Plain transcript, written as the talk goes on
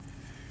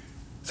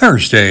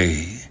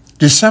Thursday,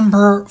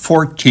 December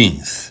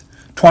 14th,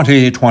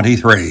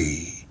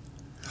 2023.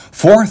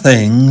 4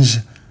 things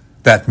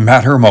that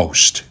matter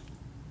most.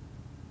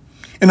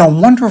 In a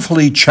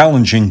wonderfully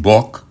challenging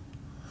book,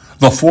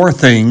 The 4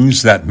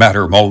 Things That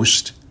Matter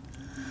Most,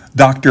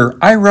 Dr.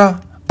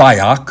 Ira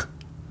Byock,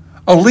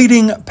 a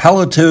leading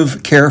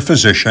palliative care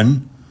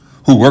physician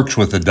who works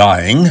with the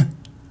dying,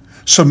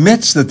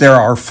 submits that there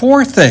are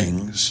 4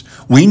 things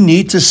we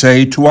need to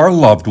say to our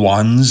loved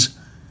ones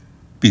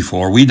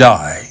before we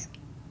die.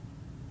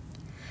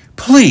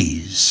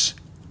 Please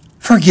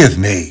forgive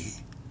me.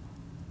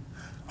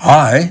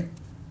 I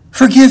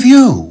forgive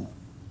you.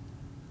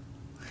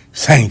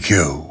 Thank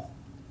you.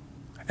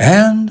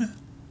 And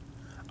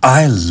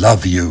I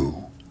love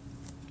you.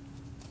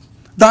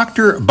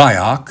 Dr.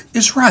 Byock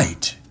is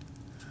right.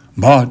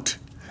 But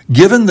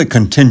given the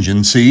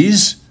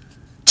contingencies,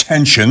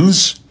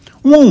 tensions,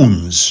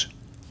 wounds,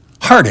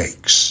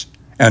 heartaches,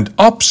 and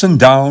ups and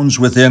downs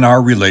within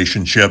our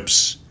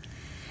relationships,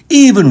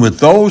 even with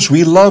those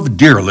we love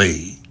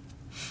dearly,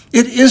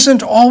 it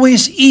isn't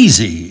always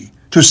easy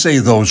to say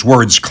those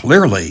words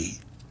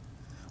clearly,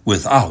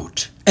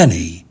 without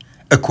any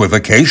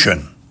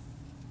equivocation.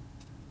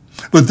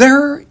 But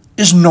there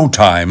is no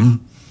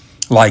time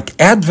like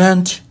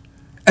Advent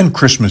and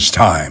Christmas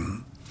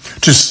time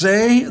to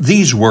say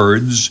these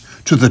words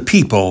to the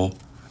people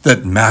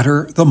that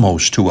matter the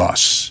most to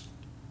us.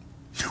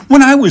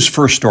 When I was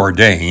first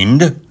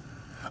ordained,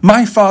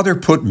 my father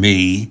put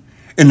me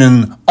in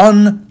an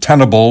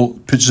untenable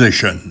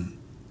position.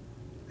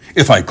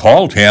 If I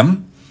called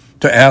him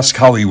to ask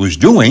how he was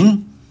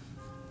doing,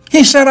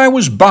 he said I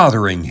was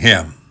bothering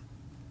him.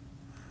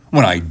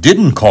 When I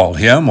didn't call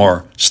him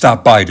or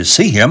stop by to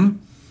see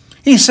him,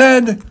 he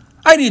said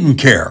I didn't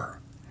care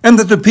and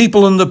that the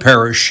people in the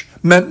parish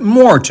meant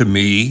more to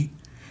me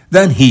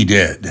than he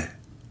did.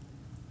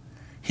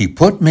 He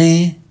put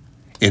me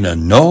in a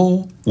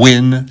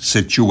no-win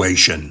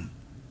situation.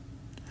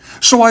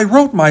 So I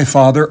wrote my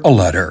father a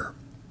letter,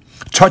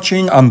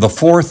 touching on the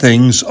 4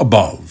 things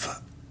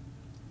above.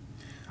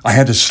 I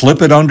had to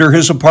slip it under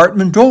his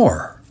apartment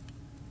door.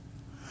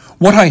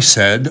 What I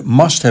said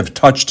must have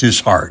touched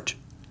his heart,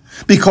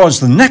 because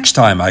the next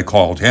time I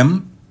called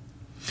him,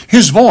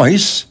 his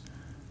voice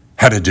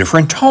had a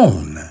different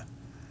tone,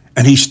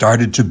 and he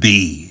started to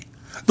be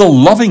the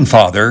loving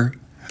father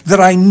that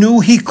I knew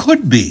he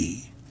could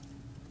be.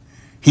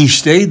 He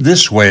stayed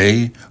this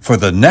way for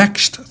the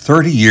next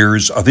 30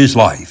 years of his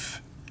life,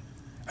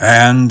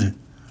 and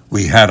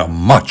we had a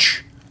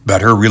much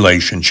better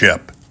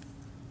relationship.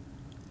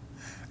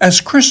 As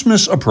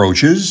Christmas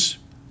approaches,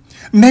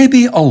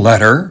 maybe a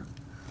letter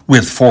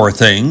with 4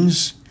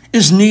 things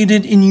is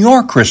needed in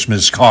your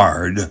Christmas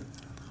card,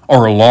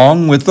 or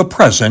along with the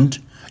present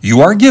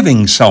you are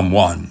giving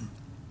someone.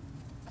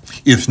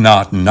 If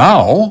not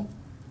now,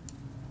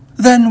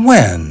 then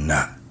when?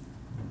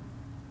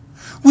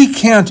 We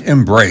can't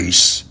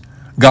embrace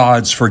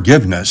God's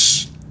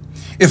forgiveness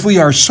if we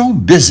are so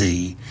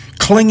busy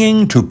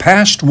clinging to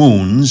past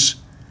wounds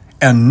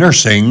and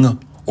nursing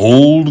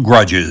old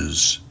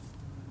grudges.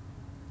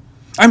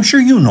 I'm sure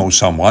you know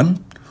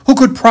someone who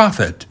could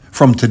profit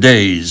from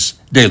today's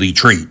daily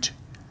treat.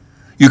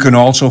 You can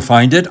also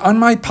find it on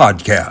my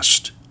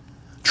podcast,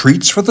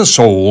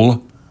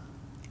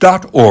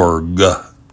 treatsforthesoul.org.